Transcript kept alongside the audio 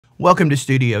Welcome to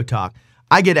Studio Talk.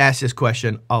 I get asked this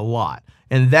question a lot,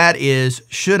 and that is,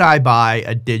 should I buy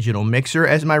a digital mixer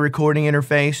as my recording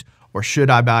interface, or should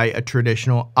I buy a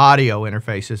traditional audio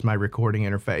interface as my recording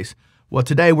interface? Well,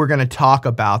 today we're going to talk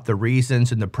about the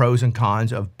reasons and the pros and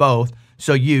cons of both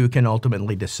so you can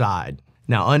ultimately decide.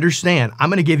 Now, understand,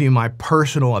 I'm going to give you my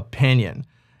personal opinion.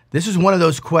 This is one of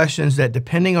those questions that,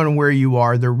 depending on where you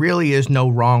are, there really is no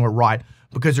wrong or right,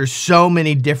 because there's so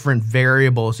many different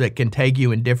variables that can take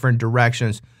you in different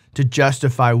directions to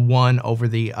justify one over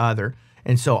the other.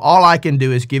 And so all I can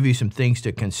do is give you some things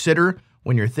to consider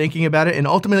when you're thinking about it, and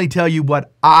ultimately tell you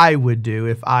what I would do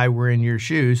if I were in your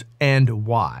shoes and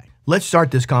why. Let's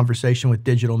start this conversation with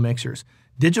digital mixers.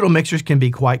 Digital mixers can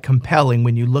be quite compelling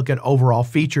when you look at overall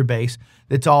feature base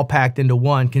that's all packed into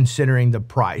one, considering the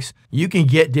price. You can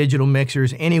get digital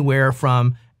mixers anywhere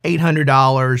from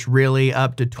 $800 really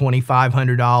up to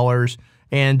 $2,500,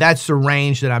 and that's the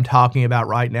range that I'm talking about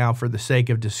right now for the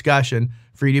sake of discussion,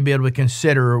 for you to be able to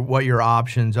consider what your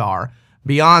options are.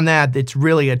 Beyond that, it's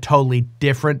really a totally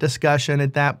different discussion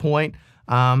at that point,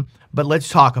 but let's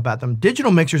talk about them.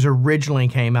 Digital mixers originally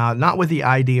came out not with the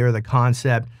idea or the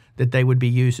concept that they would be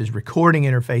used as recording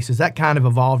interfaces. That kind of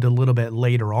evolved a little bit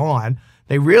later on.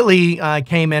 They really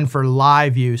came in for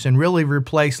live use and really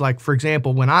replaced, like, for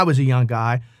example, when I was a young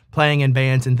guy playing in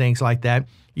bands and things like that,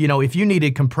 you know, if you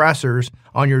needed compressors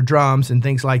on your drums and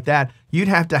things like that, you'd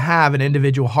have to have an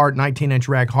individual 19-inch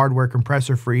rack hardware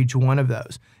compressor for each one of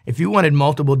those. If you wanted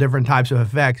multiple different types of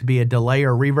effects, be it delay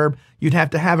or reverb, you'd have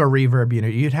to have a reverb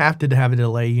unit. You'd have to have a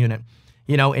delay unit,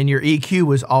 you know, and your EQ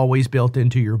was always built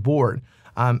into your board.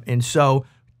 And so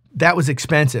that was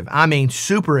expensive. I mean,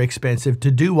 super expensive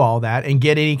to do all that and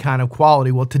get any kind of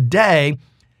quality. Well, today,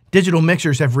 digital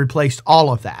mixers have replaced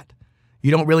all of that. You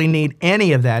don't really need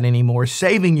any of that anymore,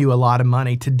 saving you a lot of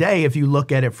money. Today, if you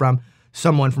look at it from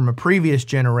someone from a previous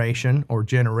generation or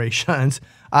generations,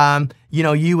 you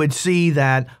know, you would see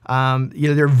that, you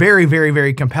know, they're very, very,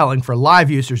 very compelling for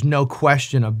live use. There's no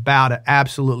question about it.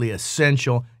 Absolutely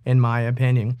essential, in my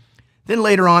opinion. Then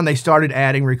later on, they started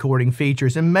adding recording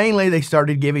features, and mainly they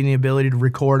started giving the ability to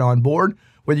record on board,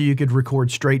 whether you could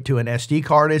record straight to an SD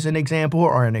card as an example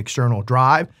or an external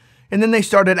drive. And then they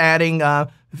started adding,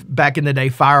 back in the day,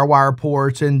 FireWire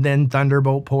ports, and then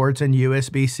Thunderbolt ports and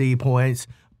USB-C ports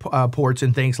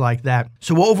and things like that.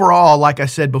 So overall, like I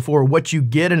said before, what you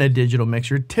get in a digital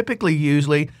mixer typically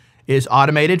usually is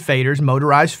automated faders,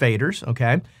 motorized faders,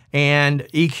 okay? And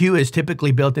EQ is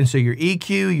typically built in, so your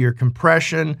EQ, your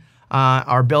compression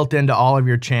are built into all of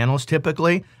your channels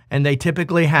typically, and they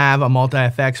typically have a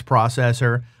multi-effects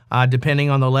processor. Depending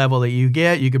on the level that you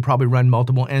get, you could probably run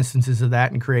multiple instances of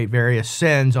that and create various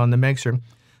sends on the mixer.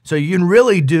 So you can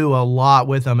really do a lot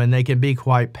with them, and they can be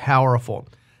quite powerful.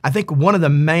 I think one of the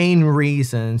main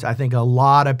reasons I think a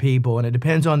lot of people, and it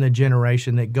depends on the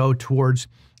generation, that go towards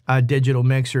digital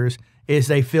mixers is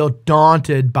they feel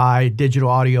daunted by digital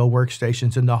audio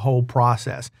workstations and the whole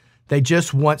process. They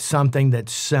just want something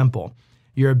that's simple.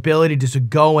 Your ability to just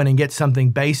go in and get something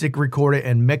basic, record it,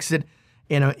 and mix it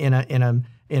in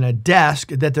a desk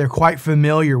that they're quite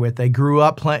familiar with. They grew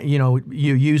up, you know,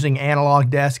 using analog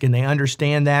desk, and they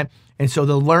understand that. And so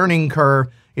the learning curve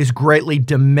is greatly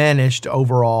diminished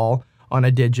overall on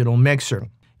a digital mixer.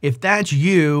 If that's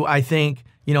you, I think,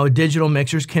 you know, digital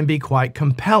mixers can be quite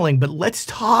compelling. But let's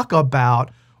talk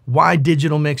about why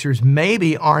digital mixers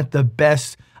maybe aren't the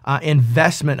best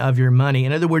investment of your money.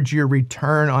 In other words, your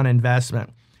return on investment.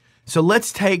 So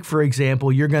let's take, for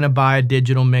example, you're going to buy a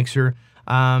digital mixer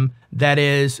that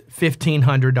is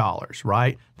 $1,500,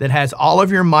 right? That has all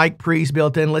of your mic pre's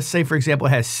built in. Let's say, for example,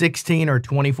 it has 16 or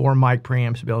 24 mic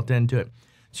preamps built into it.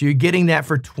 So you're getting that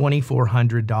for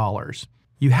 $2,400.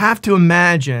 You have to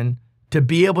imagine, to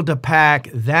be able to pack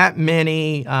that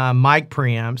many mic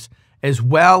preamps, as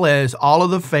well as all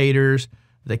of the faders,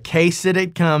 the case that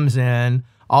it comes in,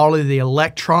 all of the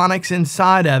electronics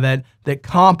inside of it, that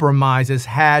compromises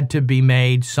had to be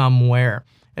made somewhere.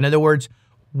 In other words,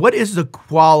 what is the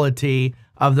quality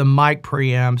of the mic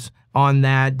preamps on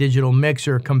that digital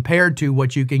mixer compared to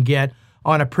what you can get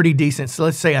on a pretty decent, so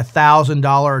let's say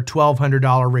 $1,000 or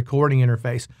 $1,200 recording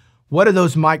interface? What are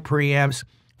those mic preamps?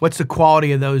 What's the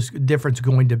quality of those difference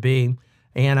going to be?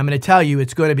 And I'm going to tell you,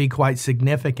 it's going to be quite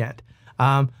significant.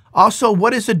 Also,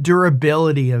 what is the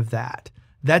durability of that?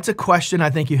 That's a question I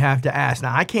think you have to ask.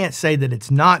 Now, I can't say that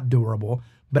it's not durable,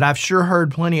 but I've sure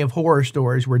heard plenty of horror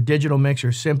stories where digital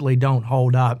mixers simply don't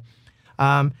hold up.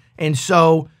 And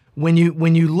so when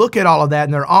you look at all of that,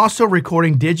 and they're also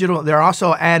recording digital, they're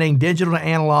also adding digital to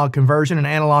analog conversion and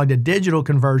analog to digital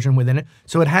conversion within it.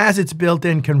 So it has its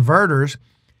built-in converters.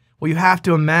 Well, you have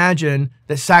to imagine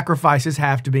that sacrifices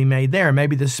have to be made there.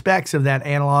 Maybe the specs of that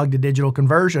analog to digital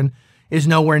conversion is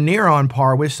nowhere near on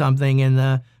par with something in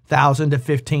the $1,000 to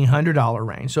 $1,500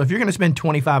 range. So if you're going to spend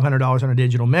 $2,500 on a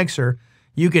digital mixer,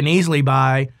 you can easily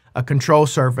buy a control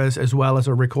surface as well as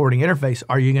a recording interface.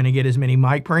 Are you going to get as many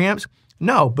mic preamps?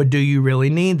 No, but do you really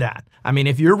need that? I mean,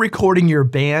 if you're recording your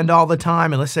band all the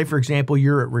time, and let's say, for example,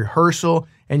 you're at rehearsal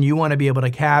and you want to be able to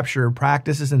capture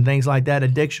practices and things like that, a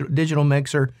digital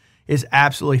mixer is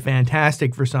absolutely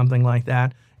fantastic for something like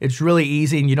that. It's really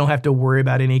easy and you don't have to worry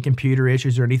about any computer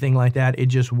issues or anything like that. It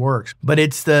just works. But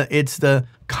it's the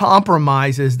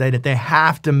compromises that they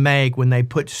have to make when they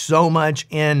put so much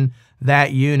in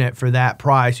that unit for that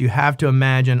price. You have to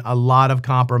imagine a lot of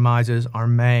compromises are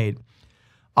made.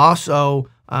 Also,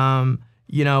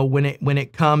 you know, when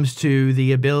it comes to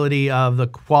the ability of the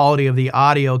quality of the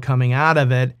audio coming out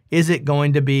of it, is it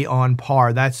going to be on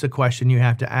par? That's the question you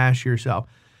have to ask yourself.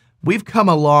 We've come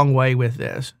a long way with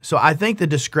this. So I think the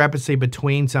discrepancy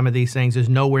between some of these things is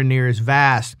nowhere near as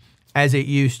vast as it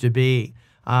used to be.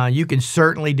 You can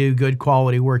certainly do good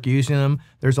quality work using them.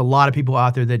 There's a lot of people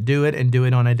out there that do it and do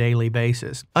it on a daily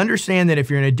basis. Understand that if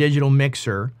you're in a digital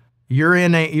mixer, you're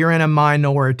in a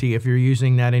minority if you're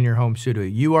using that in your home studio.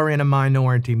 You are in a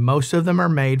minority. Most of them are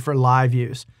made for live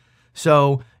use.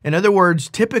 So in other words,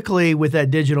 typically with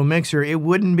that digital mixer, it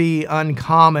wouldn't be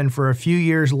uncommon for a few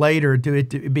years later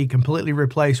to be completely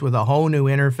replaced with a whole new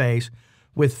interface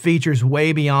with features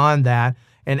way beyond that.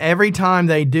 And every time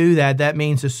they do that, that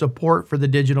means the support for the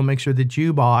digital mixer that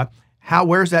you bought.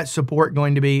 Where's that support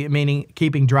going to be? Meaning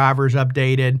keeping drivers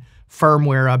updated,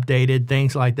 firmware updated,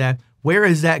 things like that. Where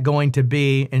is that going to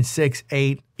be in 6,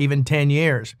 8, even 10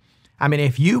 years? I mean,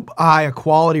 if you buy a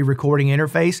quality recording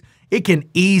interface, it can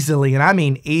easily, and I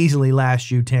mean easily,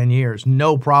 last you 10 years.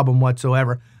 No problem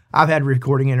whatsoever. I've had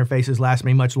recording interfaces last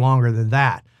me much longer than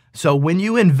that. So when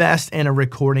you invest in a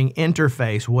recording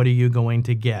interface, what are you going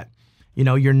to get? You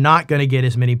know, you're not going to get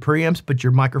as many preamps, but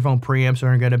your microphone preamps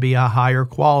are going to be a higher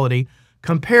quality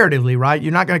comparatively, right?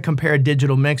 You're not going to compare a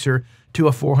digital mixer to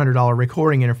a $400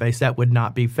 recording interface. That would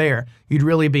not be fair. You'd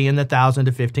really be in the $1,000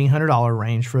 to $1,500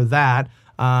 range for that,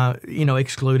 you know,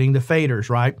 excluding the faders,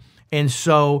 right? And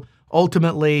so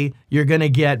ultimately, you're going to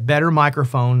get better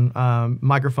microphone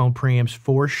preamps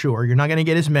for sure. You're not going to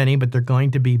get as many, but they're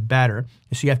going to be better.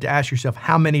 So you have to ask yourself,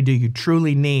 how many do you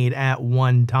truly need at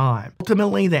one time?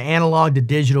 Ultimately, the analog to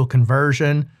digital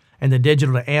conversion and the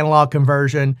digital to analog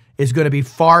conversion is going to be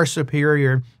far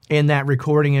superior in that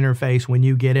recording interface when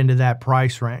you get into that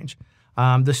price range.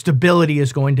 The stability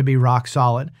is going to be rock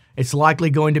solid. It's likely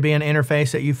going to be an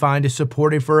interface that you find is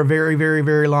supported for a very, very,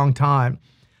 very long time.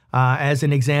 As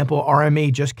an example,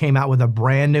 RME just came out with a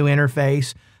brand new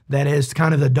interface that is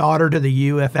kind of the daughter to the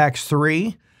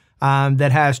UFX3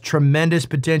 that has tremendous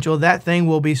potential. That thing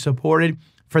will be supported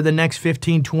for the next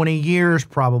 15, 20 years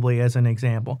probably, as an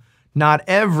example. Not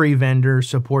every vendor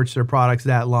supports their products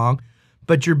that long,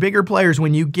 but your bigger players,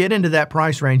 when you get into that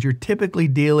price range, you're typically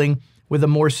dealing with a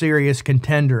more serious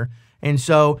contender. And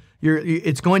so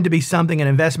it's going to be something, an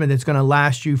investment that's going to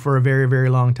last you for a very, very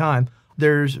long time.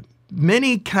 There's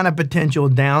many kind of potential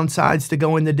downsides to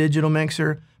going the digital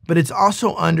mixer, but it's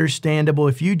also understandable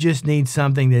if you just need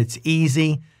something that's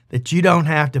easy, that you don't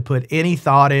have to put any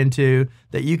thought into,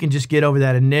 that you can just get over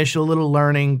that initial little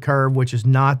learning curve, which is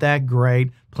not that great.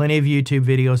 Plenty of YouTube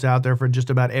videos out there for just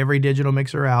about every digital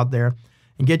mixer out there,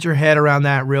 and get your head around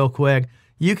that real quick.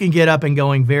 You can get up and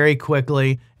going very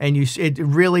quickly, and it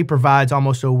really provides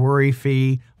almost a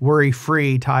worry-free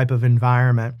type of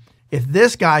environment. If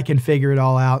this guy can figure it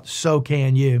all out, so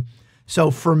can you.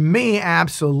 So for me,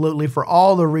 absolutely, for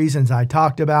all the reasons I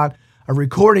talked about, a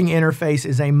recording interface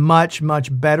is a much, much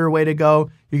better way to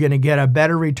go. You're going to get a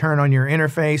better return on your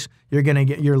interface.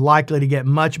 You're likely to get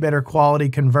much better quality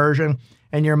conversion,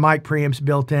 and your mic preamps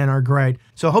built in are great.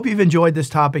 So I hope you've enjoyed this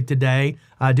topic today.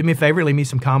 Do me a favor, leave me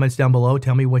some comments down below.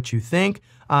 Tell me what you think.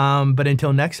 But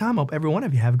until next time, I hope every one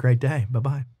of you have a great day.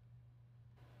 Bye-bye.